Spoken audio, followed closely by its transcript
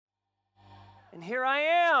And here I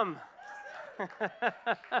am.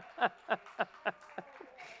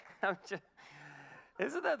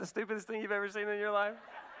 Isn't that the stupidest thing you've ever seen in your life?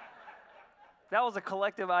 That was a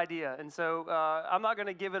collective idea, and so I'm not going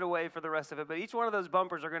to give it away for the rest of it, but each one of those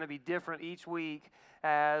bumpers are going to be different each week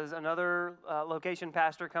as another location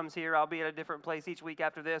pastor comes here. I'll be at a different place each week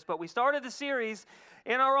after this, but we started the series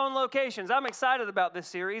in our own locations. I'm excited about this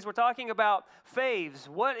series. We're talking about faves.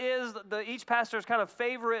 What is each pastor's kind of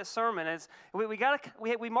favorite sermon?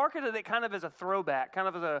 We marketed it kind of as a throwback, kind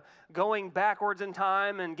of as a going backwards in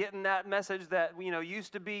time and getting that message that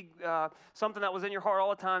used to be something that was in your heart all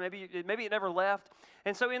the time. Maybe it never left.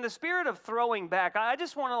 And so in the spirit of throwing back, I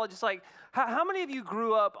just want to how many of you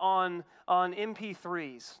grew up on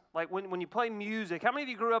MP3s? Like when you play music, how many of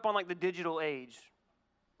you grew up on like the digital age?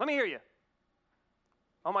 Let me hear you.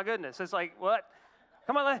 Oh my goodness, it's like, what?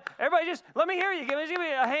 Come on, everybody just, let me hear you. Give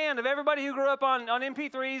me a hand of everybody who grew up on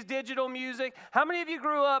MP3s, digital music. How many of you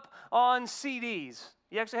grew up on CDs?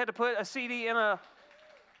 You actually had to put a CD in a...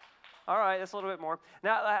 All right, that's a little bit more.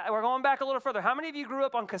 Now, we're going back a little further. How many of you grew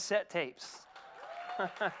up on cassette tapes?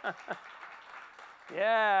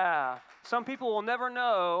 Yeah. Some people will never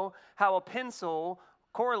know how a pencil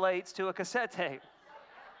correlates to a cassette tape.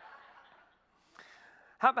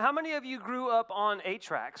 How many of you grew up on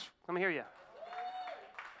 8-tracks? Let me hear you.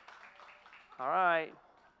 All right.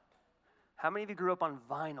 How many of you grew up on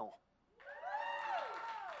vinyl?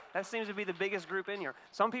 That seems to be the biggest group in here.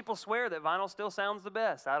 Some people swear that vinyl still sounds the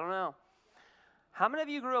best. I don't know. How many of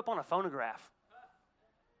you grew up on a phonograph?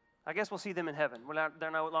 I guess we'll see them in heaven.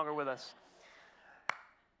 They're no longer with us.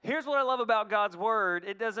 Here's what I love about God's Word.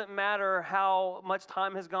 It doesn't matter how much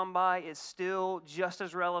time has gone by. It's still just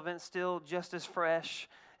as relevant, still just as fresh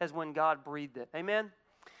as when God breathed it. Amen?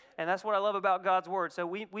 And that's what I love about God's Word. So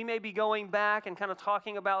we may be going back and kind of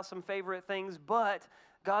talking about some favorite things, but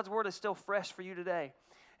God's Word is still fresh for you today.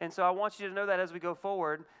 And so I want you to know that as we go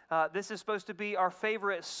forward. This is supposed to be our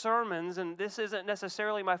favorite sermons, and this isn't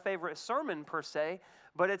necessarily my favorite sermon per se,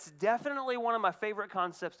 but it's definitely one of my favorite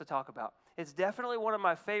concepts to talk about. It's definitely one of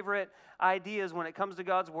my favorite ideas when it comes to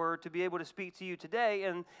God's Word to be able to speak to you today.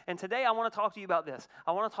 And today I want to talk to you about this.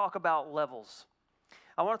 I want to talk about levels.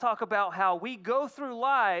 I want to talk about how we go through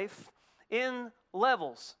life in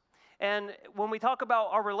levels. And when we talk about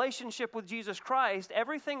our relationship with Jesus Christ,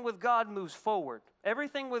 everything with God moves forward.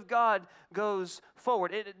 Everything with God goes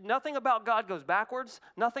forward. Nothing about God goes backwards.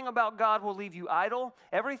 Nothing about God will leave you idle.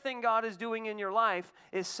 Everything God is doing in your life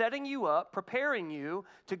is setting you up, preparing you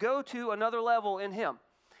to go to another level in Him.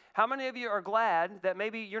 How many of you are glad that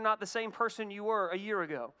maybe you're not the same person you were a year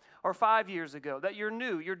ago or 5 years ago, that you're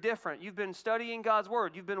new, you're different, you've been studying God's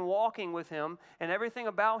Word, you've been walking with Him, and everything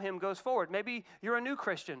about Him goes forward. Maybe you're a new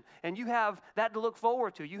Christian, and you have that to look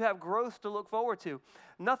forward to. You have growth to look forward to.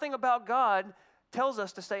 Nothing about God tells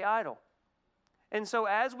us to stay idle. And so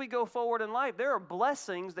as we go forward in life, there are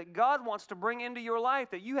blessings that God wants to bring into your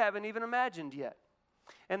life that you haven't even imagined yet.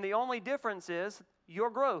 And the only difference is your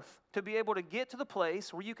growth to be able to get to the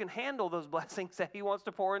place where you can handle those blessings that He wants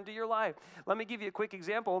to pour into your life. Let me give you a quick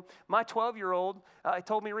example. My 12-year-old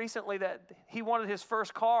told me recently that he wanted his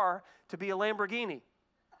first car to be a Lamborghini.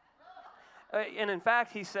 And in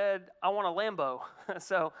fact, he said, I want a Lambo.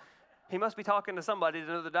 So he must be talking to somebody to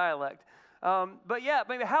know the dialect. But yeah,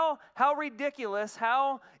 maybe how ridiculous,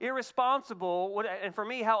 how irresponsible, and for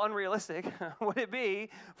me, how unrealistic would it be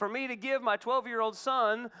for me to give my 12-year-old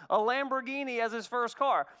son a Lamborghini as his first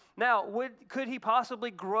car? Now, could he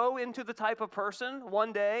possibly grow into the type of person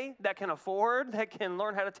one day that can afford, that can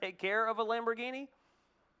learn how to take care of a Lamborghini?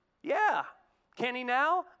 Yeah. Can he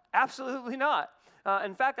now? Absolutely not.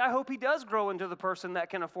 In fact, I hope he does grow into the person that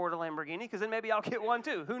can afford a Lamborghini, because then maybe I'll get one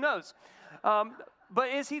too. Who knows? But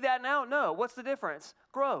is he that now? No. What's the difference?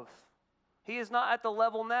 Growth. He is not at the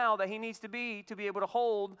level now that he needs to be able to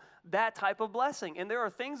hold that type of blessing. And there are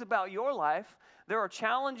things about your life, there are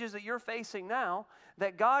challenges that you're facing now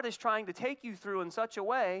that God is trying to take you through in such a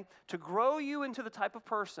way to grow you into the type of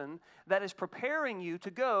person that is preparing you to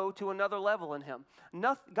go to another level in Him.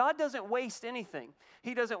 God doesn't waste anything.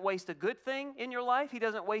 He doesn't waste a good thing in your life. He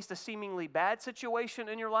doesn't waste a seemingly bad situation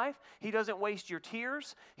in your life. He doesn't waste your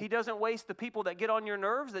tears. He doesn't waste the people that get on your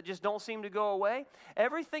nerves that just don't seem to go away.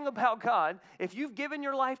 Everything about God, if you've given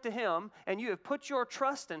your life to Him and you have put your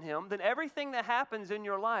trust in Him, then everything that happens in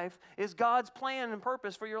your life is God's plan and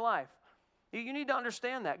purpose for your life. You need to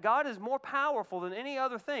understand that. God is more powerful than any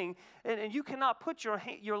other thing, and you cannot put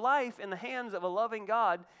your life in the hands of a loving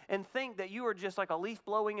God and think that you are just like a leaf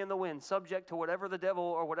blowing in the wind, subject to whatever the devil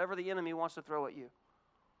or whatever the enemy wants to throw at you.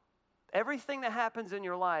 Everything that happens in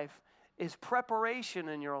your life is preparation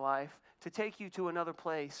in your life to take you to another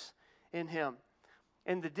place in Him.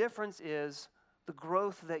 And the difference is the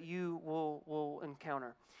growth that you will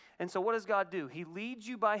encounter. And so what does God do? He leads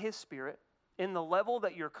you by His Spirit in the level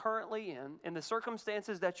that you're currently in the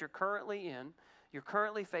circumstances that you're currently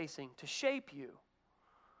facing, to shape you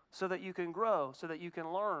so that you can grow, so that you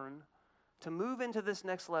can learn to move into this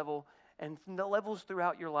next level and the levels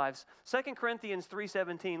throughout your lives. 2 Corinthians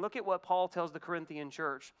 3:17, look at what Paul tells the Corinthian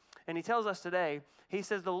church. And he tells us today, he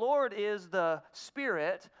says, the Lord is the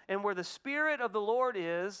Spirit, and where the Spirit of the Lord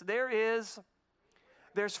is,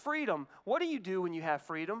 there's freedom. What do you do when you have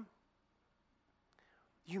freedom?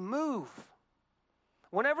 You move.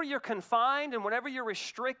 Whenever you're confined and whenever you're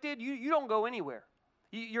restricted, you don't go anywhere.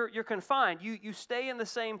 You're confined. You stay in the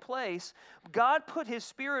same place. God put His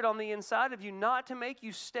Spirit on the inside of you not to make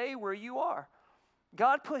you stay where you are.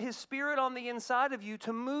 God put His Spirit on the inside of you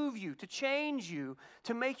to move you, to change you,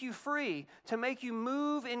 to make you free, to make you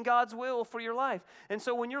move in God's will for your life. And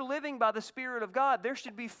so when you're living by the Spirit of God, there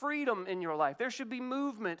should be freedom in your life. There should be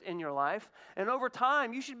movement in your life. And over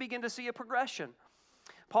time, you should begin to see a progression.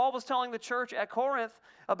 Paul was telling the church at Corinth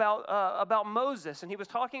about Moses, and he was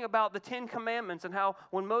talking about the 10 Commandments and how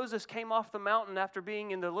when Moses came off the mountain after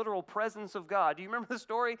being in the literal presence of God. Do you remember the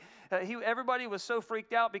story? Everybody was so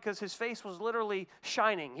freaked out because his face was literally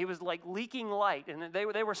shining. He was like leaking light, and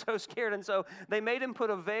they were so scared, and so they made him put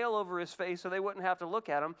a veil over his face so they wouldn't have to look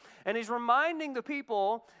at him. And he's reminding the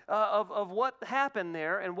people of what happened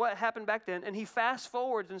there and what happened back then, and he fast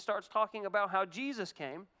forwards and starts talking about how Jesus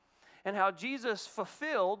came and how Jesus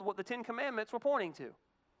fulfilled what the 10 Commandments were pointing to.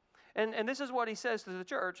 And this is what he says to the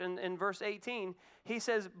church in verse 18. He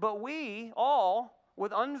says, but we all,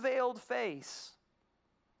 with unveiled face,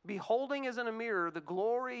 beholding as in a mirror the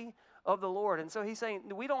glory of the Lord. And so he's saying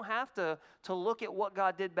we don't have to look at what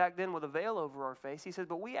God did back then with a veil over our face. He says,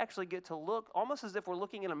 but we actually get to look almost as if we're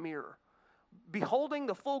looking in a mirror, beholding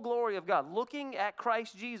the full glory of God, looking at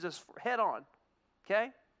Christ Jesus head on. Okay?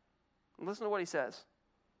 And listen to what he says.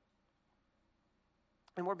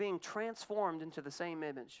 And we're being transformed into the same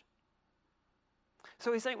image.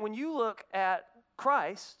 So he's saying when you look at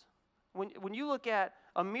Christ, when you look at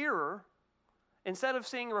a mirror, instead of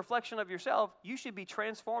seeing a reflection of yourself, you should be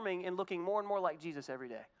transforming and looking more and more like Jesus every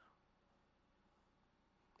day.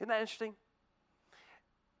 Isn't that interesting?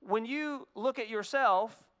 When you look at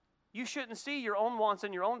yourself, you shouldn't see your own wants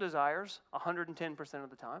and your own desires 110% of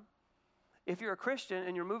the time. If you're a Christian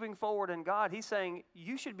and you're moving forward in God, he's saying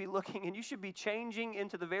you should be looking and you should be changing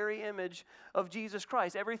into the very image of Jesus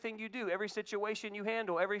Christ. Everything you do, every situation you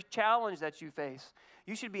handle, every challenge that you face,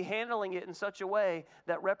 you should be handling it in such a way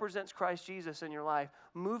that represents Christ Jesus in your life,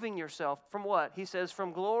 moving yourself from what? He says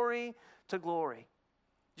from glory to glory.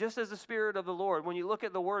 Just as the Spirit of the Lord, when you look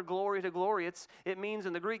at the word glory to glory, it means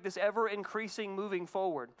in the Greek this ever-increasing moving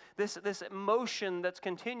forward, this motion that's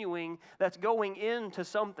continuing, that's going into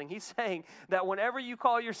something. He's saying that whenever you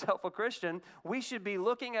call yourself a Christian, we should be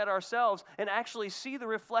looking at ourselves and actually see the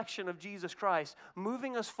reflection of Jesus Christ,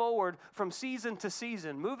 moving us forward from season to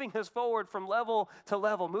season, moving us forward from level to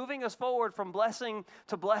level, moving us forward from blessing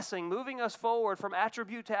to blessing, moving us forward from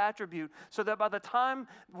attribute to attribute, so that by the time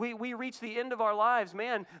we reach the end of our lives,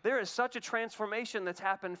 man, there is such a transformation that's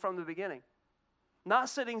happened from the beginning. Not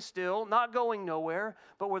sitting still, not going nowhere,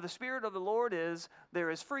 but where the Spirit of the Lord is,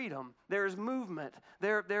 there is freedom, there is movement,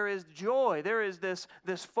 there is joy, there is this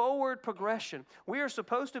forward progression. We are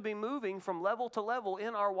supposed to be moving from level to level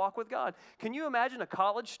in our walk with God. Can you imagine a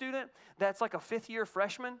college student that's like a fifth-year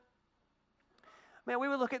freshman? Man, we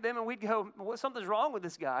would look at them and we'd go, something's wrong with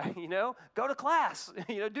this guy, Go to class,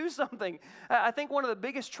 do something. I think one of the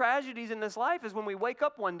biggest tragedies in this life is when we wake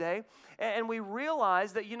up one day and we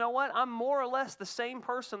realize that, I'm more or less the same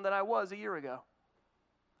person that I was a year ago.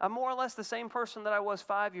 I'm more or less the same person that I was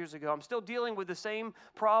 5 years ago. I'm still dealing with the same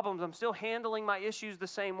problems. I'm still handling my issues the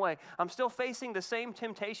same way. I'm still facing the same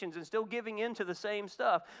temptations and still giving in to the same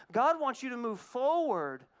stuff. God wants you to move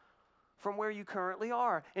forward from where you currently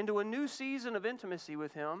are, into a new season of intimacy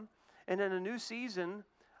with Him, and in a new season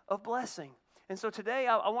of blessing. And so today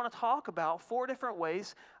I want to talk about 4 different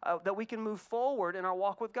ways that we can move forward in our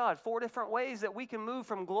walk with God, 4 different ways that we can move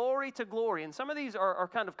from glory to glory. And some of these are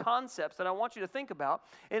kind of concepts that I want you to think about,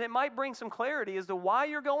 and it might bring some clarity as to why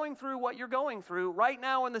you're going through what you're going through right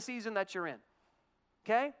now in the season that you're in.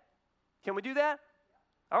 Okay? Can we do that?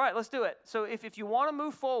 All right, let's do it. So if you want to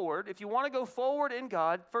move forward, if you want to go forward in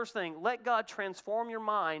God, first thing, let God transform your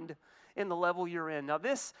mind in the level you're in. Now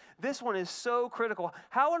this one is so critical.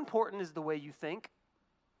 How important is the way you think?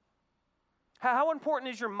 How important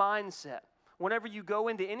is your mindset? whenever you go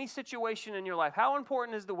into any situation in your life? How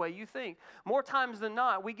important is the way you think? More times than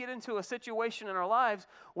not, we get into a situation in our lives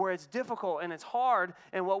where it's difficult and it's hard,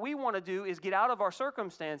 and what we want to do is get out of our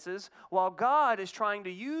circumstances while God is trying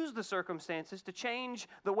to use the circumstances to change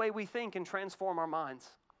the way we think and transform our minds.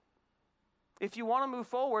 If you want to move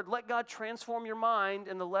forward, let God transform your mind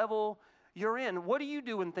and the level you're in. What do you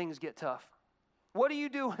do when things get tough? What do you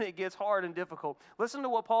do when it gets hard and difficult? Listen to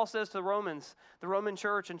what Paul says to the Romans, the Roman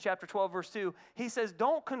church in chapter 12, verse 2. He says,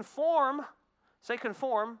 don't conform, say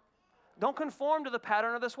conform, don't conform to the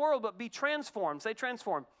pattern of this world, but be transformed, say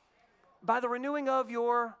transform, by the renewing of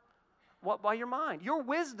your, what? By your mind. Your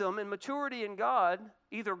wisdom and maturity in God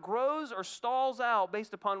either grows or stalls out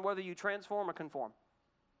based upon whether you transform or conform.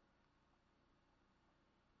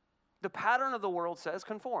 The pattern of the world says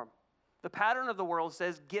conform. The pattern of the world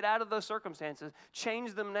says get out of those circumstances,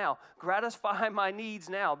 change them now, gratify my needs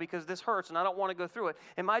now because this hurts and I don't want to go through it.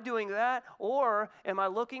 Am I doing that, or am I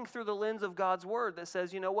looking through the lens of God's word that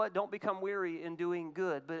says, you know what, don't become weary in doing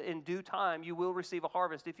good, but in due time you will receive a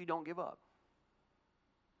harvest if you don't give up.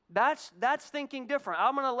 That's thinking different.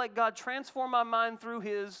 I'm going to let God transform my mind through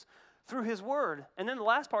His word. And then the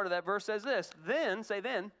last part of that verse says this,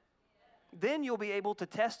 then you'll be able to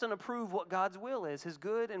test and approve what God's will is, His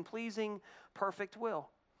good and pleasing, perfect will.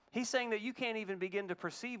 He's saying that you can't even begin to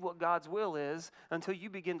perceive what God's will is until you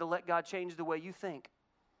begin to let God change the way you think.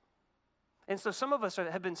 And so some of us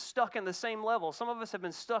have been stuck in the same level. Some of us have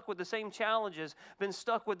been stuck with the same challenges, been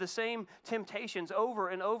stuck with the same temptations over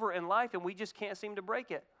and over in life, and we just can't seem to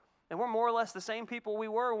break it. And we're more or less the same people we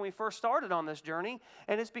were when we first started on this journey,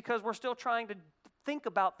 and it's because we're still trying to think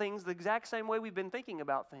about things the exact same way we've been thinking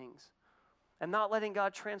about things, and not letting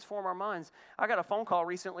God transform our minds. I got a phone call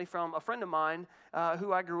recently from a friend of mine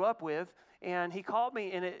who I grew up with, and he called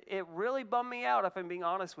me, and it really bummed me out, if I'm being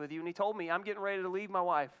honest with you, and he told me, I'm getting ready to leave my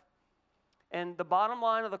wife. And the bottom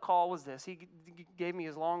line of the call was this. He gave me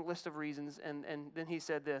his long list of reasons, and then he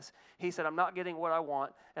said this. He said, I'm not getting what I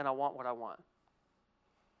want, and I want what I want.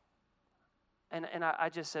 And I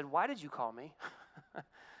just said, why did you call me?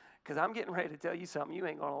 Because I'm getting ready to tell you something you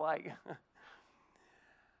ain't going to like.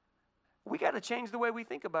 We got to change the way we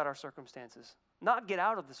think about our circumstances, not get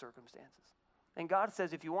out of the circumstances. And God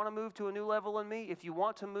says, if you want to move to a new level in me, if you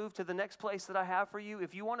want to move to the next place that I have for you,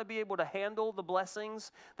 if you want to be able to handle the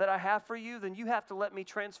blessings that I have for you, then you have to let me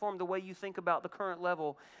transform the way you think about the current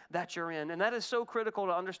level that you're in. And that is so critical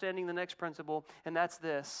to understanding the next principle, and that's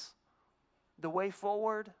this. The way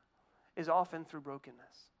forward is often through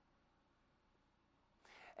brokenness.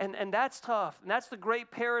 And that's tough. And that's the great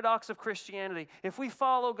paradox of Christianity. If we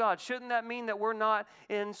follow God, shouldn't that mean that we're not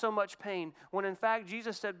in so much pain? When in fact,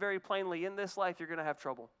 Jesus said very plainly, in this life, you're going to have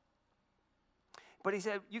trouble. But He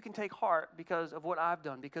said, you can take heart because of what I've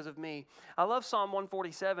done, because of me. I love Psalm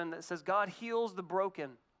 147 that says, God heals the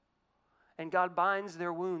broken and God binds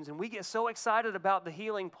their wounds. And we get so excited about the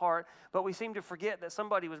healing part, but we seem to forget that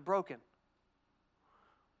somebody was broken.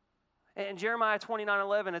 And Jeremiah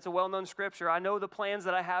 29:11, it's a well-known scripture. I know the plans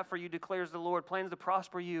that I have for you, declares the Lord, plans to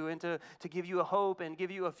prosper you and to give you a hope and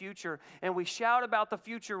give you a future. And we shout about the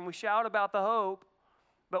future and we shout about the hope,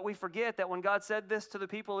 but we forget that when God said this to the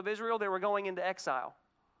people of Israel, they were going into exile.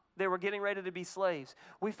 They were getting ready to be slaves.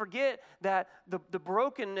 We forget that the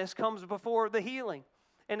brokenness comes before the healing.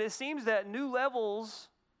 And it seems that new levels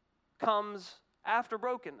comes after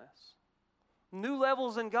brokenness. New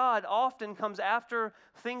levels in God often comes after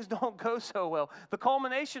things don't go so well. The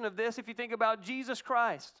culmination of this, if you think about Jesus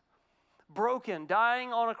Christ, broken,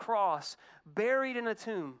 dying on a cross, buried in a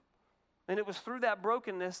tomb. And it was through that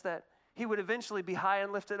brokenness that He would eventually be high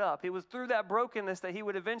and lifted up. It was through that brokenness that He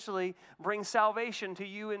would eventually bring salvation to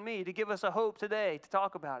you and me, to give us a hope today, to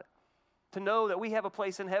talk about it. To know that we have a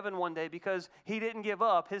place in heaven one day because He didn't give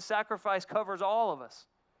up. His sacrifice covers all of us.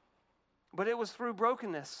 But it was through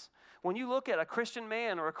brokenness. When you look at a Christian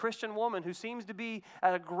man or a Christian woman who seems to be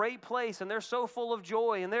at a great place and they're so full of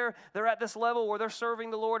joy and they're at this level where they're serving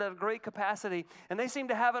the Lord at a great capacity and they seem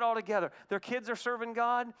to have it all together. Their kids are serving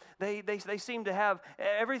God. They seem to have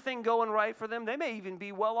everything going right for them. They may even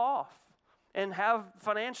be well off and have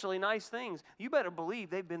financially nice things. You better believe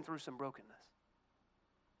they've been through some brokenness.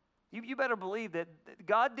 You better believe that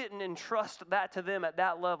God didn't entrust that to them at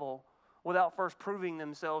that level without first proving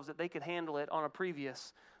themselves that they could handle it on a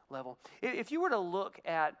previous level. If you were to look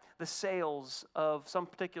at the sales of some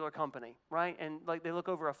particular company, right, and like they look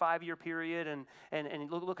over a 5-year period and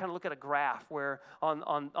look at a graph where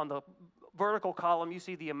on the vertical column you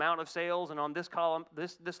see the amount of sales, and on this column,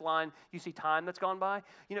 this line, you see time that's gone by.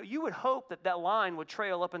 You know, you would hope that line would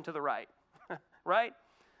trail up and to the right, right?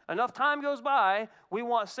 Enough time goes by, we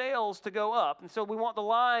want sales to go up. And so we want the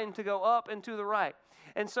line to go up and to the right.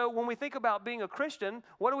 And so when we think about being a Christian,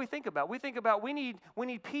 what do we think about? We think about we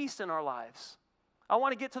need peace in our lives. I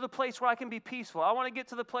want to get to the place where I can be peaceful. I want to get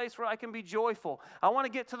to the place where I can be joyful. I want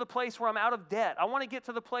to get to the place where I'm out of debt. I want to get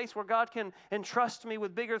to the place where God can entrust me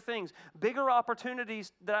with bigger things, bigger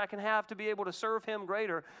opportunities that I can have to be able to serve Him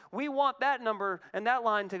greater. We want that number and that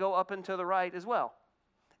line to go up and to the right as well.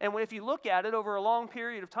 And if you look at it over a long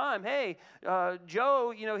period of time, hey,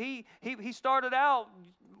 Joe, he started out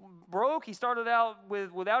broke. He started out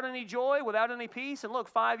without any joy, without any peace. And look,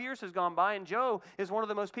 5 years has gone by, and Joe is one of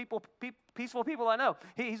the most peaceful people I know.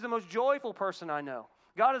 He's the most joyful person I know.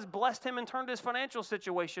 God has blessed him and turned his financial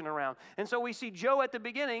situation around. And so we see Joe at the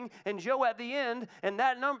beginning and Joe at the end, and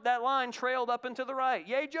that line trailed up and to the right.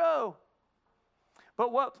 Yay, Joe!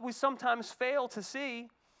 But what we sometimes fail to see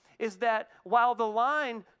is that while the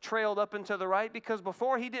line trailed up and to the right, because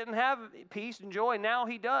before he didn't have peace and joy, now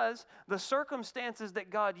he does, the circumstances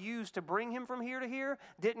that God used to bring him from here to here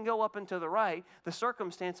didn't go up and to the right. The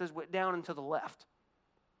circumstances went down and to the left.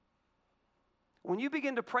 When you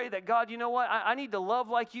begin to pray that, God, you know what? I need to love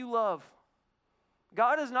like you love.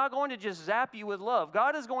 God is not going to just zap you with love.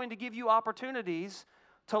 God is going to give you opportunities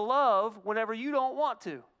to love whenever you don't want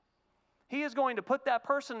to. He is going to put that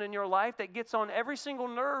person in your life that gets on every single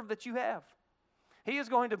nerve that you have. He is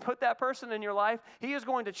going to put that person in your life. He is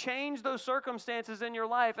going to change those circumstances in your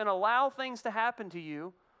life and allow things to happen to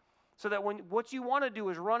you so that when what you want to do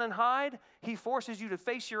is run and hide, He forces you to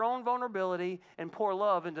face your own vulnerability and pour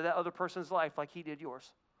love into that other person's life like He did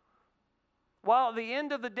yours. While at the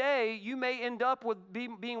end of the day, you may end up with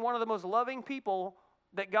being one of the most loving people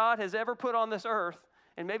that God has ever put on this earth.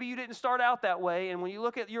 And maybe you didn't start out that way, and when you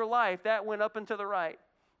look at your life, that went up and to the right.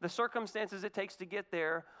 The circumstances it takes to get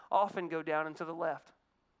there often go down and to the left.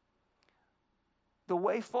 The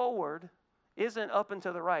way forward isn't up and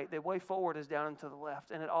to the right. The way forward is down and to the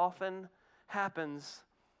left, and it often happens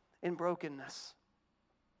in brokenness.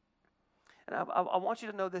 And I want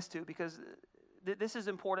you to know this too, because this is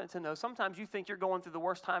important to know. Sometimes you think you're going through the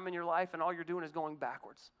worst time in your life, and all you're doing is going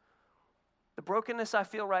backwards. The brokenness I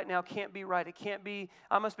feel right now can't be right. It can't be,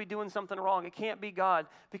 I must be doing something wrong. It can't be God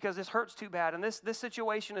because this hurts too bad. And this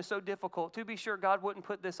situation is so difficult. To be sure, God wouldn't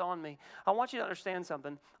put this on me. I want you to understand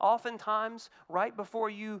something. Oftentimes, right before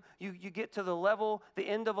you get to the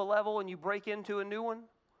end of a level and you break into a new one,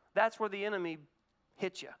 that's where the enemy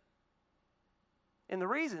hits you. And the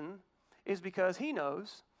reason is because he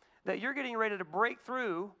knows that you're getting ready to break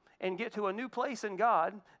through and get to a new place in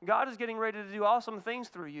God. God is getting ready to do awesome things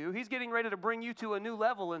through you. He's getting ready to bring you to a new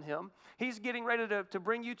level in Him. He's getting ready to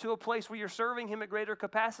bring you to a place where you're serving Him at greater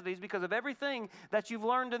capacities because of everything that you've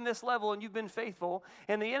learned in this level and you've been faithful.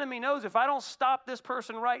 And the enemy knows if I don't stop this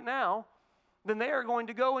person right now, then they are going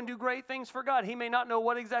to go and do great things for God. He may not know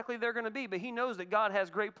what exactly they're going to be, but he knows that God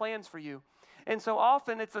has great plans for you. And so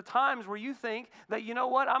often it's the times where you think that, you know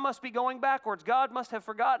what, I must be going backwards. God must have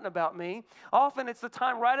forgotten about me. Often it's the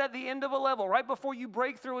time right at the end of a level, right before you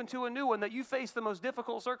break through into a new one, that you face the most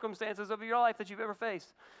difficult circumstances of your life that you've ever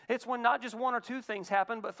faced. It's when not just one or two things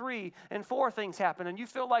happen, but 3 and 4 things happen, and you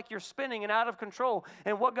feel like you're spinning and out of control.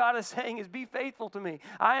 And what God is saying is, be faithful to me.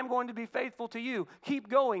 I am going to be faithful to you. Keep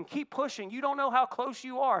going. Keep pushing. You don't know how close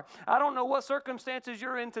you are. I don't know what circumstances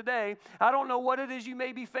you're in today. I don't know what it is you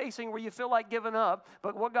may be facing where you feel like giving up,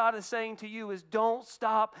 but what God is saying to you is don't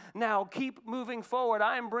stop now. Keep moving forward.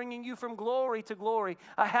 I am bringing you from glory to glory.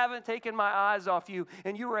 I haven't taken my eyes off you,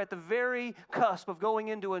 and you are at the very cusp of going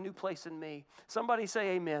into a new place in me. Somebody say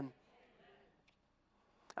amen.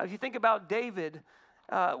 If you think about David,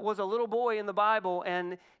 was a little boy in the Bible,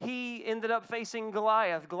 and he ended up facing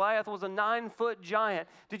Goliath. Goliath was a 9-foot giant.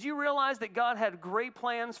 Did you realize that God had great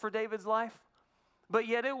plans for David's life? But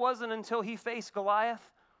yet it wasn't until he faced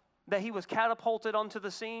Goliath that he was catapulted onto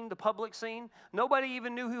the scene, the public scene. Nobody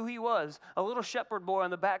even knew who he was, a little shepherd boy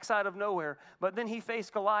on the backside of nowhere. But then he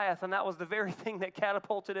faced Goliath, and that was the very thing that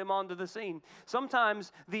catapulted him onto the scene.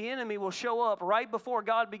 Sometimes the enemy will show up right before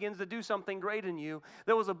God begins to do something great in you.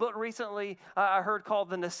 There was a book recently I heard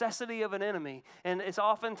called The Necessity of an Enemy. And it's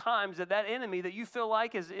oftentimes that enemy that you feel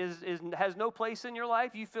like has no place in your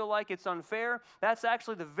life, you feel like it's unfair, that's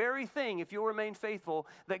actually the very thing, if you'll remain faithful,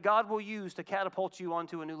 that God will use to catapult you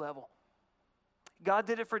onto a new level. God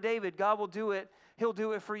did it for David. God will do it. He'll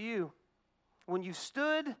do it for you. When you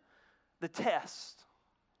stood the test,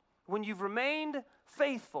 when you've remained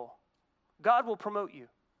faithful, God will promote you.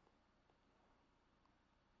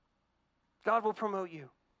 God will promote you.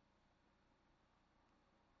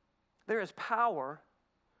 There is power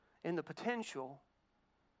in the potential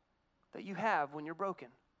that you have when you're broken.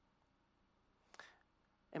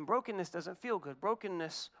 And brokenness doesn't feel good.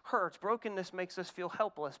 Brokenness hurts. Brokenness makes us feel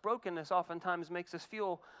helpless. Brokenness oftentimes makes us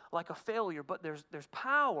feel like a failure. But there's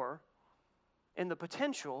power in the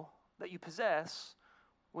potential that you possess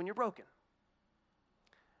when you're broken.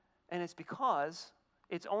 And it's because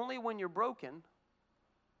it's only when you're broken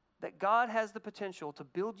that God has the potential to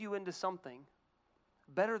build you into something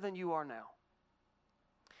better than you are now.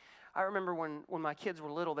 I remember when my kids were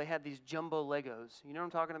little, they had these jumbo Legos. You know what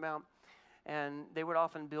I'm talking about? And they would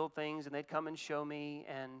often build things, and they'd come and show me.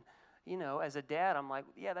 And, you know, as a dad, I'm like,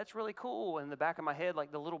 yeah, that's really cool. And in the back of my head,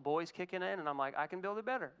 like the little boy's kicking in, and I'm like, I can build it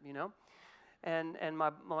better, you know? And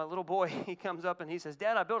my little boy, he comes up and he says,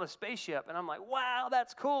 Dad, I built a spaceship. And I'm like, wow,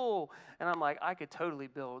 that's cool. And I'm like, I could totally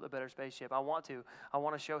build a better spaceship. I want to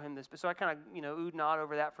show him this. So I kind of, you know, oohed and awed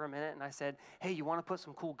over that for a minute. And I said, hey, you want to put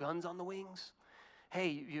some cool guns on the wings? Hey,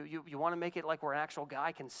 you want to make it like where an actual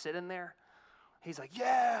guy can sit in there? He's like,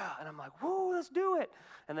 yeah. And I'm like, woo, let's do it.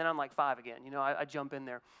 And then I'm like 5 again. You know, I jump in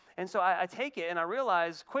there. And so I take it, and I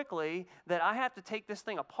realize quickly that I have to take this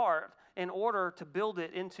thing apart in order to build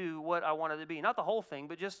it into what I want it to be. Not the whole thing,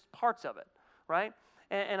 but just parts of it, right?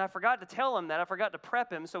 And I forgot to tell him that. I forgot to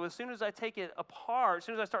prep him. So as soon as I take it apart, as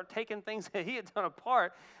soon as I start taking things that he had done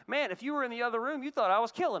apart, man, if you were in the other room, you thought I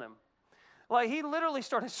was killing him. Like, he literally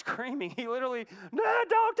started screaming. He literally, no,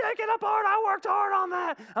 don't take it apart. I worked hard on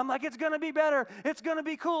that. I'm like, it's going to be better. It's going to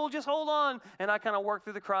be cool. Just hold on. And I kind of work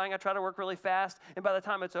through the crying. I try to work really fast. And by the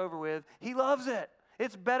time it's over with, he loves it.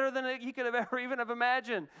 It's better than he could have ever even have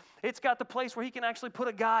imagined. It's got the place where he can actually put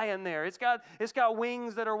a guy in there. It's got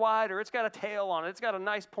wings that are wider. It's got a tail on it. It's got a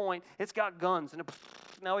nice point. It's got guns. And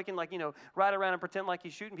now he can, like, you know, ride around and pretend like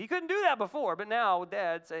he's shooting. He couldn't do that before. But now,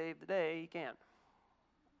 Dad saved the day, he can.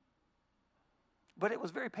 But it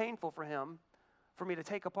was very painful for him, for me to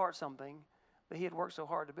take apart something that he had worked so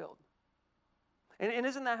hard to build. And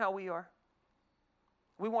isn't that how we are?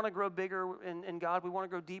 We want to grow bigger in God. We want to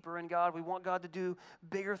grow deeper in God. We want God to do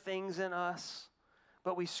bigger things in us.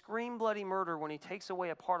 But we scream bloody murder when he takes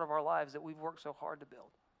away a part of our lives that we've worked so hard to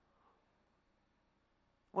build.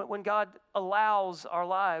 When God allows our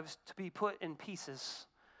lives to be put in pieces,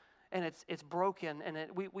 and it's broken, and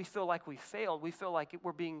we feel like we failed. We feel like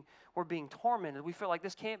we're being tormented. We feel like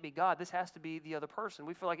this can't be God. This has to be the other person.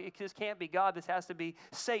 We feel like this can't be God. This has to be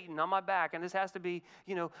Satan on my back, and this has to be,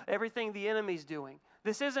 you know, everything the enemy's doing.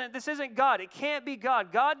 This isn't God. It can't be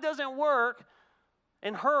God. God doesn't work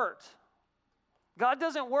in hurt. God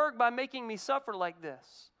doesn't work by making me suffer like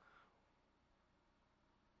this.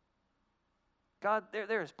 God,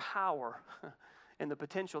 there is power in the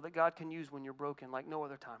potential that God can use when you're broken like no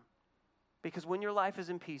other time. Because when your life is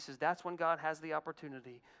in pieces, that's when God has the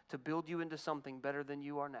opportunity to build you into something better than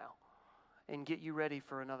you are now and get you ready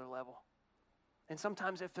for another level. And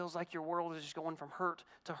sometimes it feels like your world is just going from hurt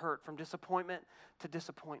to hurt, from disappointment to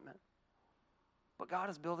disappointment. But God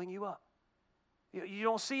is building you up. You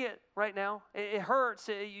don't see it right now. It hurts.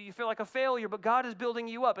 You feel like a failure, but God is building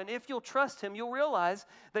you up. And if you'll trust him, you'll realize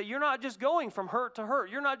that you're not just going from hurt to hurt.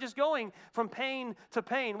 You're not just going from pain to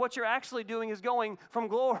pain. What you're actually doing is going from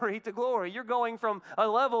glory to glory. You're going from a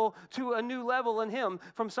level to a new level in him,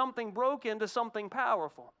 from something broken to something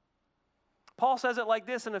powerful. Paul says it like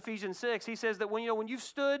this in Ephesians 6. He says that when you've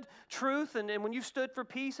stood truth and when you've stood for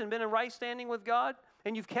peace and been in right standing with God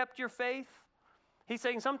and you've kept your faith, he's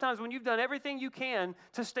saying sometimes when you've done everything you can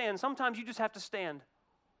to stand, sometimes you just have to stand.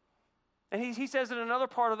 And he says in another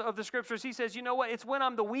part of the scriptures, he says, you know what? It's when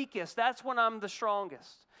I'm the weakest. That's when I'm the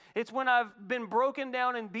strongest. It's when I've been broken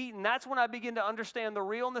down and beaten. That's when I begin to understand the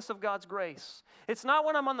realness of God's grace. It's not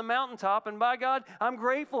when I'm on the mountaintop, and by God, I'm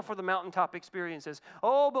grateful for the mountaintop experiences.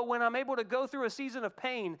 Oh, but when I'm able to go through a season of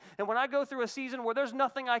pain, and when I go through a season where there's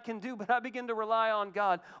nothing I can do, but I begin to rely on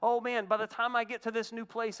God, oh man, by the time I get to this new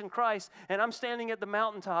place in Christ, and I'm standing at the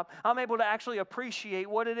mountaintop, I'm able to actually appreciate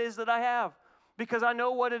what it is that I have. Because I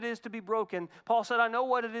know what it is to be broken. Paul said, I know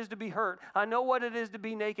what it is to be hurt. I know what it is to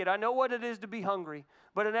be naked. I know what it is to be hungry.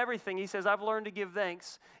 But in everything, he says, I've learned to give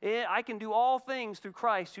thanks. I can do all things through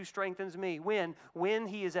Christ who strengthens me. When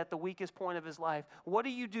he is at the weakest point of his life. What do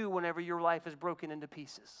you do whenever your life is broken into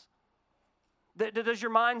pieces? Does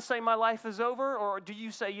your mind say my life is over? Or do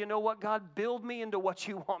you say, you know what, God, build me into what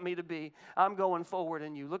you want me to be. I'm going forward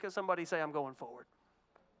in you. Look at somebody, say, I'm going forward.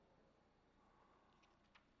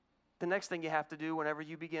 The next thing you have to do whenever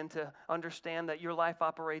you begin to understand that your life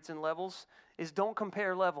operates in levels is don't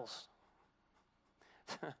compare levels.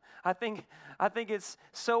 I think it's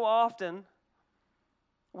so often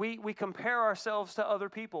we compare ourselves to other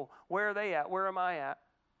people. Where are they at? Where am I at?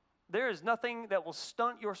 There is nothing that will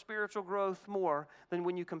stunt your spiritual growth more than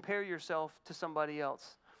when you compare yourself to somebody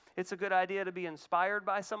else. It's a good idea to be inspired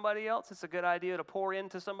by somebody else. It's a good idea to pour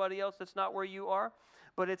into somebody else that's not where you are.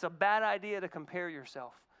 But it's a bad idea to compare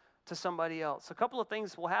yourself to somebody else. A couple of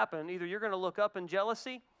things will happen. Either you're going to look up in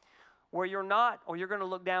jealousy where you're not, or you're going to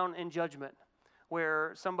look down in judgment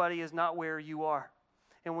where somebody is not where you are.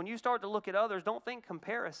 And when you start to look at others, don't think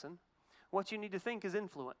comparison. What you need to think is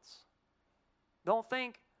influence. Don't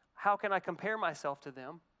think, how can I compare myself to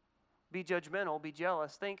them? Be judgmental, be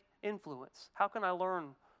jealous. Think influence. How can I learn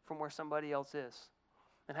from where somebody else is?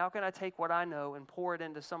 And how can I take what I know and pour it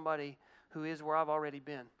into somebody who is where I've already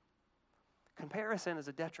been? Comparison is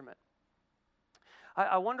a detriment.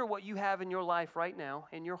 I wonder what you have in your life right now,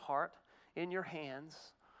 in your heart, in your hands,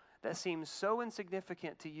 that seems so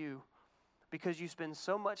insignificant to you because you spend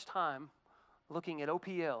so much time looking at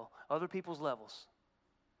OPL, other people's levels.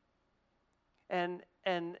 And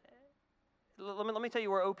let me tell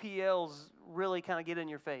you where OPLs really kind of get in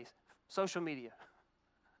your face. Social media,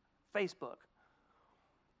 Facebook.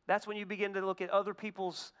 That's when you begin to look at other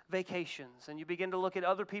people's vacations, and you begin to look at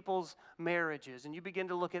other people's marriages, and you begin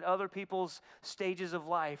to look at other people's stages of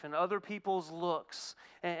life, and other people's looks,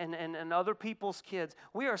 and other people's kids.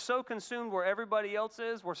 We are so consumed where everybody else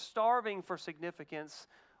is, we're starving for significance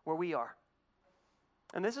where we are.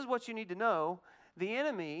 And this is what you need to know. The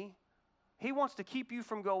enemy, he wants to keep you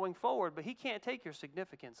from going forward, but he can't take your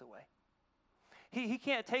significance away. He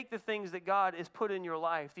can't take the things that God has put in your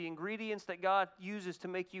life, the ingredients that God uses to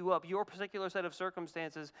make you up, your particular set of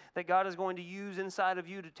circumstances that God is going to use inside of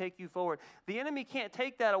you to take you forward. The enemy can't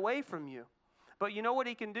take that away from you. But you know what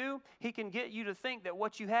he can do? He can get you to think that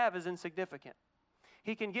what you have is insignificant.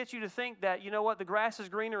 He can get you to think that, you know what, the grass is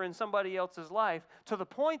greener in somebody else's life, to the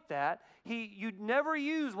point that you'd never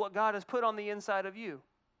use what God has put on the inside of you.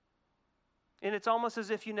 And it's almost as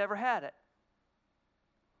if you never had it.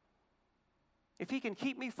 If he can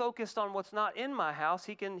keep me focused on what's not in my house,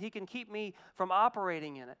 he can keep me from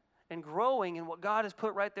operating in it and growing in what God has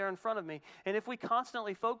put right there in front of me. And if we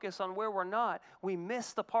constantly focus on where we're not, we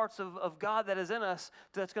miss the parts of God that is in us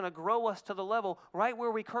that's going to grow us to the level right where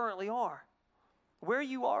we currently are. Where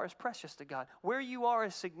you are is precious to God. Where you are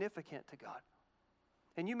is significant to God.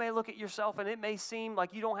 And you may look at yourself and it may seem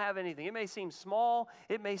like you don't have anything. It may seem small.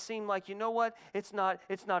 It may seem like, you know what, it's not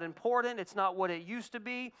important. It's not what it used to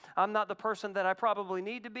be. I'm not the person that I probably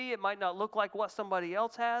need to be. It might not look like what somebody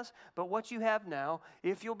else has. But what you have now,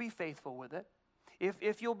 if you'll be faithful with it,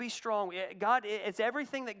 if you'll be strong, God, it's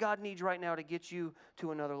everything that God needs right now to get you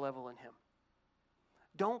to another level in Him.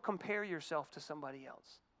 Don't compare yourself to somebody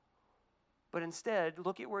else. But instead,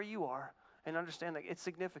 look at where you are and understand that it's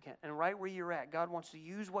significant. And right where you're at, God wants to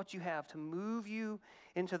use what you have to move you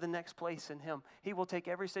into the next place in Him. He will take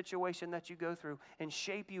every situation that you go through and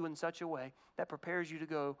shape you in such a way that prepares you to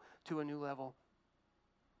go to a new level.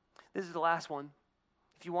 This is the last one.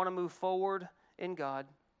 If you want to move forward in God,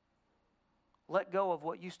 let go of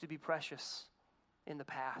what used to be precious in the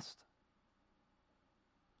past.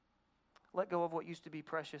 Let go of what used to be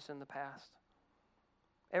precious in the past.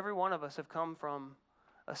 Every one of us have come from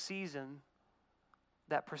a season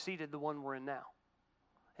that preceded the one we're in now.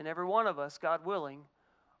 And every one of us, God willing,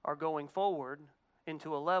 are going forward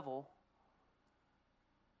into a level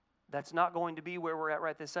that's not going to be where we're at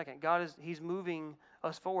right this second. He's moving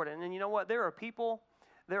us forward. And then you know what? There are people,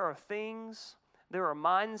 there are things, there are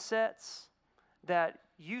mindsets that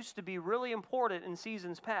used to be really important in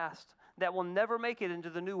seasons past that will never make it into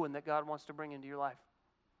the new one that God wants to bring into your life.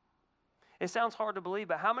 It sounds hard to believe,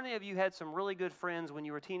 but how many of you had some really good friends when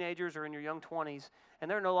you were teenagers or in your young 20s, and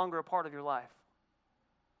they're no longer a part of your life?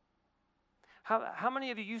 How many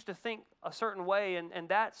of you used to think a certain way, and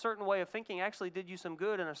that certain way of thinking actually did you some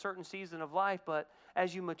good in a certain season of life, but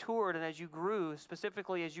as you matured and as you grew,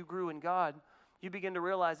 specifically as you grew in God, you begin to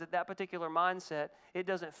realize that that particular mindset, it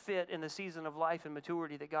doesn't fit in the season of life and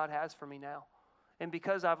maturity that God has for me now. And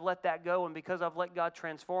because I've let that go and because I've let God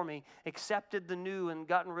transform me, accepted the new and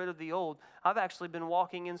gotten rid of the old, I've actually been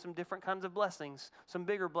walking in some different kinds of blessings, some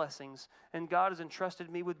bigger blessings, and God has entrusted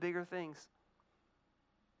me with bigger things.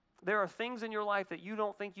 There are things in your life that you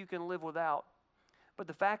don't think you can live without, but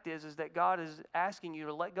the fact is that God is asking you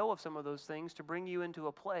to let go of some of those things to bring you into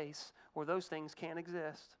a place where those things can't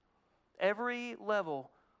exist. Every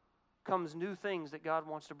level comes new things that God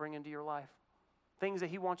wants to bring into your life, things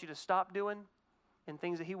that He wants you to stop doing, and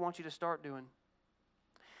things that He wants you to start doing.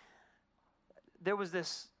 There was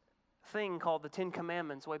this thing called the Ten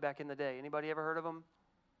Commandments way back in the day. Anybody ever heard of them?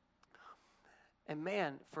 And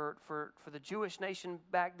man, for the Jewish nation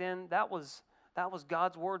back then, that was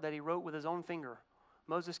God's word that He wrote with His own finger.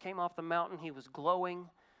 Moses came off the mountain. He was glowing.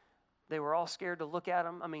 They were all scared to look at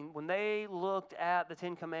them. I mean, when they looked at the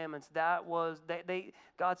Ten Commandments, that was,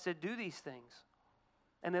 God said, do these things.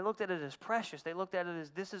 And they looked at it as precious. They looked at it as,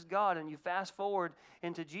 this is God. And you fast forward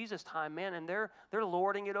into Jesus' time, man, and they're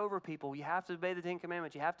lording it over people. You have to obey the Ten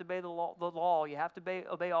Commandments. You have to obey the law. You have to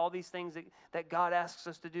obey all these things that God asks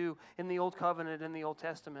us to do in the Old Covenant and the Old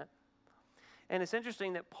Testament. And it's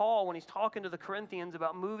interesting that Paul, when he's talking to the Corinthians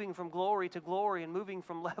about moving from glory to glory and moving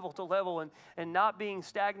from level to level and not being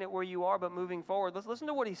stagnant where you are but moving forward, let's listen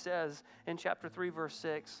to what he says in chapter 3, verse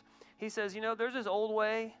 6. He says, there's this old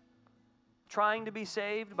way, trying to be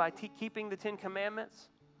saved by keeping the Ten Commandments.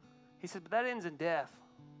 He said, but that ends in death.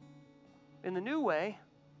 In the new way,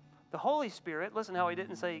 the Holy Spirit, listen how he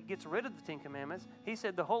didn't say he gets rid of the Ten Commandments. He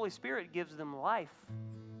said the Holy Spirit gives them life.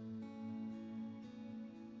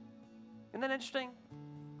 Isn't that interesting?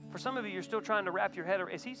 For some of you, you're still trying to wrap your head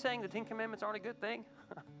around. Is he saying the Ten Commandments aren't a good thing?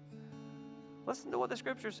 Listen to what the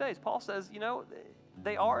Scripture says. Paul says,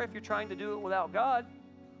 they are if you're trying to do it without God.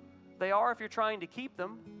 They are if you're trying to keep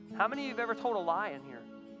them. How many of you have ever told a lie in here?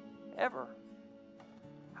 Ever?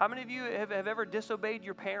 How many of you have ever disobeyed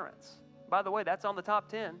your parents? By the way, that's on the top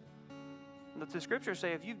 10. The Scriptures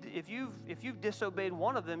say if you've disobeyed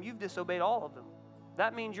one of them, you've disobeyed all of them.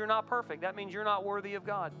 That means you're not perfect. That means you're not worthy of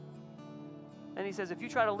God. And he says, if you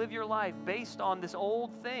try to live your life based on this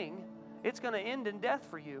old thing, it's going to end in death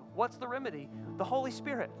for you. What's the remedy? The Holy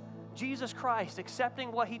Spirit, Jesus Christ,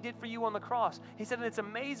 accepting what he did for you on the cross. He said, and it's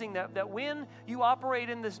amazing that when you operate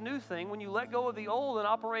in this new thing, when you let go of the old and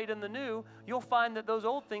operate in the new, you'll find that those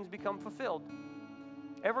old things become fulfilled.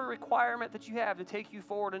 Every requirement that you have to take you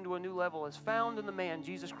forward into a new level is found in the man,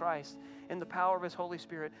 Jesus Christ, in the power of his Holy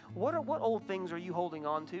Spirit. What old things are you holding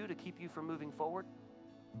on to keep you from moving forward?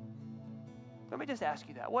 Let me just ask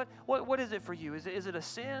you that. What is it for you? Is it a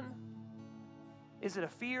sin? Is it a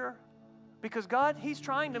fear? Because God, he's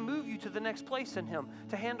trying to move you to the next place in him,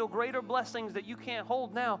 to handle greater blessings that you can't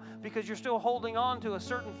hold now because you're still holding on to a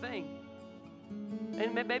certain thing.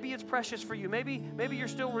 And maybe it's precious for you. Maybe you're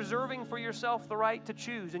still reserving for yourself the right to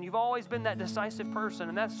choose, and you've always been that decisive person,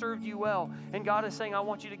 and that served you well. And God is saying, I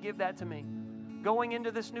want you to give that to me. Going into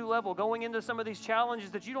this new level, going into some of these challenges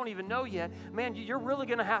that you don't even know yet, man, you're really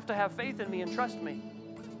going to have faith in me and trust me.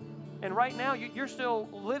 And right now, you're still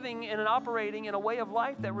living and operating in a way of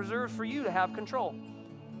life that reserves for you to have control.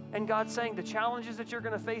 And God's saying the challenges that you're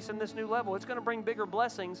going to face in this new level, it's going to bring bigger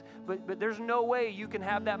blessings, but there's no way you can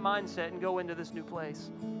have that mindset and go into this new place.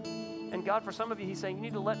 And God, for some of you, he's saying, you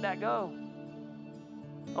need to let that go.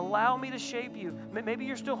 Allow me to shape you. Maybe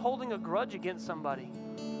you're still holding a grudge against somebody.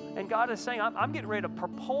 And God is saying, I'm getting ready to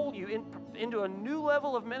propel you into a new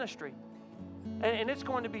level of ministry. And it's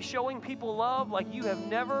going to be showing people love like you have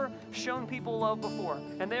never shown people love before.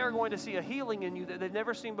 And they are going to see a healing in you that they've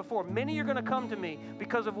never seen before. Many are going to come to me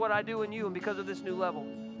because of what I do in you and because of this new level.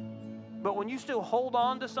 But when you still hold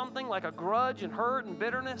on to something like a grudge and hurt and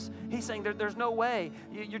bitterness, he's saying there's no way.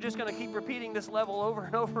 You're just going to keep repeating this level over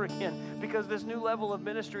and over again because this new level of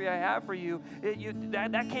ministry I have for you,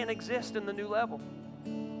 that can't exist in the new level.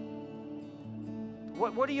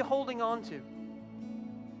 What are you holding on to?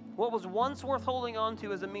 What was once worth holding on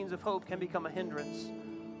to as a means of hope can become a hindrance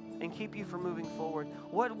and keep you from moving forward.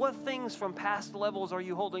 What things from past levels are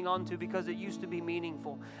you holding on to because it used to be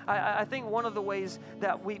meaningful? I think one of the ways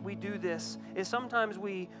that we do this is sometimes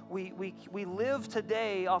we live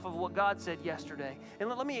today off of what God said yesterday. And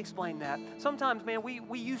let me explain that. Sometimes, man,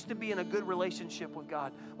 we used to be in a good relationship with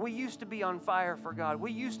God. We used to be on fire for God.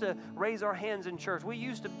 We used to raise our hands in church. We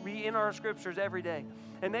used to be in our scriptures every day.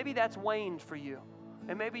 And maybe that's waned for you.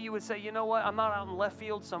 And maybe you would say, you know what, I'm not out in left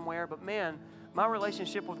field somewhere, but man, my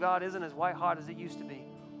relationship with God isn't as white hot as it used to be.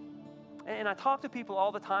 And I talk to people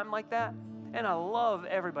all the time like that, and I love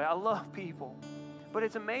everybody. I love people. But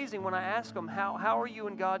it's amazing when I ask them, how are you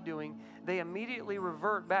and God doing? They immediately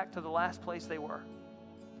revert back to the last place they were.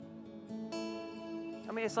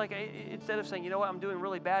 I mean, it's like instead of saying, you know what, I'm doing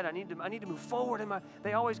really bad, I need to move forward.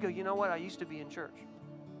 They always go, you know what, I used to be in church.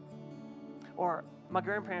 Or my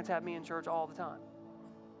grandparents had me in church all the time.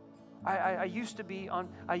 I used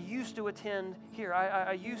to attend here.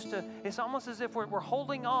 It's almost as if we're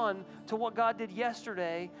holding on to what God did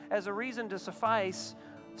yesterday as a reason to suffice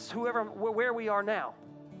where we are now.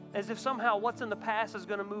 As if somehow what's in the past is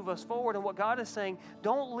going to move us forward. And what God is saying,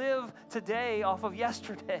 don't live today off of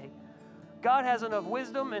yesterday. God has enough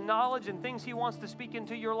wisdom and knowledge and things He wants to speak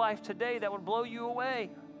into your life today that would blow you away.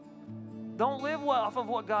 Don't live off of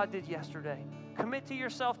what God did yesterday. Commit to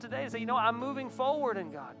yourself today and say, you know what, I'm moving forward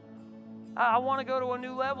in God. I want to go to a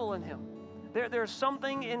new level in Him. There's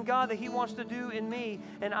something in God that He wants to do in me,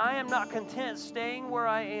 and I am not content staying where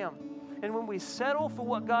I am. And when we settle for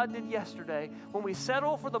what God did yesterday, when we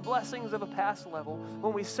settle for the blessings of a past level,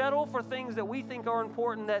 when we settle for things that we think are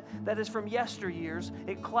important that is from yesteryears,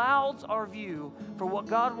 it clouds our view for what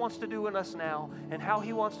God wants to do in us now and how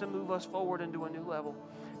He wants to move us forward into a new level.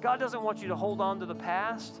 God doesn't want you to hold on to the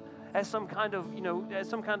past as some kind of,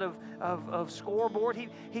 of scoreboard.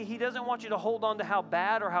 He doesn't want you to hold on to how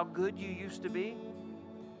bad or how good you used to be.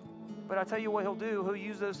 But I tell you what He'll do. He'll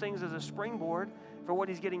use those things as a springboard for what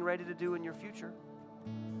He's getting ready to do in your future.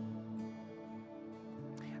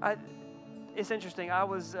 It's interesting.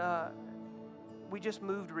 We just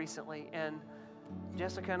moved recently, and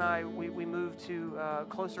Jessica and I, we moved to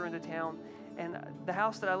closer into town. And the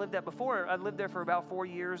house that I lived at before, I lived there for about 4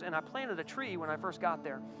 years, and I planted a tree when I first got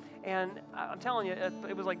there. And I'm telling you,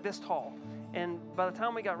 it was like this tall. And by the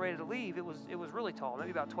time we got ready to leave, it was really tall,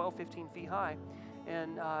 maybe about 12, 15 feet high.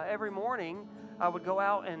 And every morning, I would go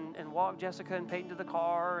out and walk Jessica and Peyton to the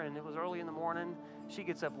car, and it was early in the morning. She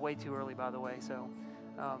gets up way too early, by the way, so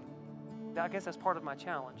I guess that's part of my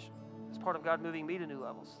challenge. It's part of God moving me to new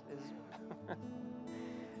levels.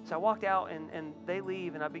 So I walked out, and they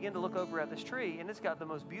leave, and I begin to look over at this tree, and it's got the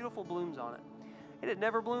most beautiful blooms on it. It had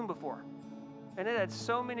never bloomed before, and it had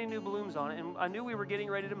so many new blooms on it, and I knew we were getting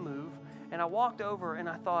ready to move, and I walked over, and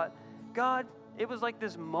I thought, God, it was like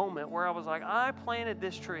this moment where I was like, I planted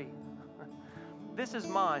this tree. This is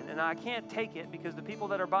mine, and I can't take it because the people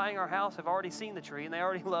that are buying our house have already seen the tree, and they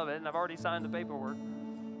already love it, and I've already signed the paperwork.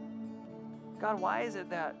 God, why is it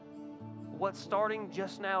that what's starting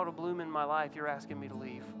just now to bloom in my life, you're asking me to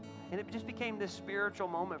leave? And it just became this spiritual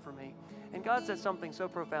moment for me. And God said something so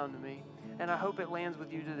profound to me, and I hope it lands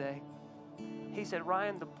with you today. He said,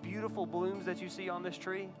 Ryan, the beautiful blooms that you see on this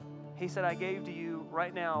tree, He said, I gave to you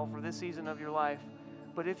right now for this season of your life.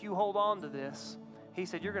 But if you hold on to this, He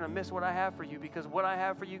said, you're going to miss what I have for you, because what I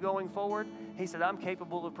have for you going forward, He said, I'm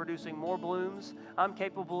capable of producing more blooms. I'm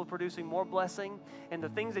capable of producing more blessing. And the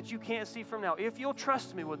things that you can't see from now, if you'll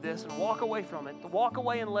trust me with this and walk away from it, walk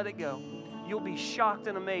away and let it go, you'll be shocked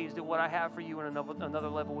and amazed at what I have for you in another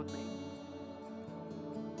level with me.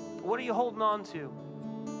 What are you holding on to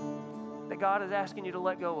that God is asking you to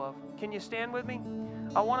let go of? Can you stand with me?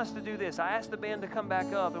 I want us to do this. I asked the band to come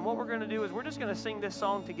back up, and what we're going to do is we're just going to sing this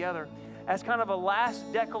song together as kind of a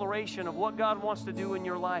last declaration of what God wants to do in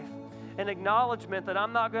your life. An acknowledgement that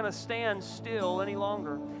I'm not going to stand still any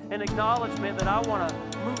longer. An acknowledgement that I want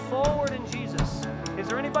to move forward in Jesus. Is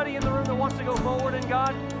there anybody in the room that wants to go forward in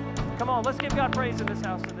God? Come on, let's give God praise in this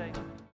house today.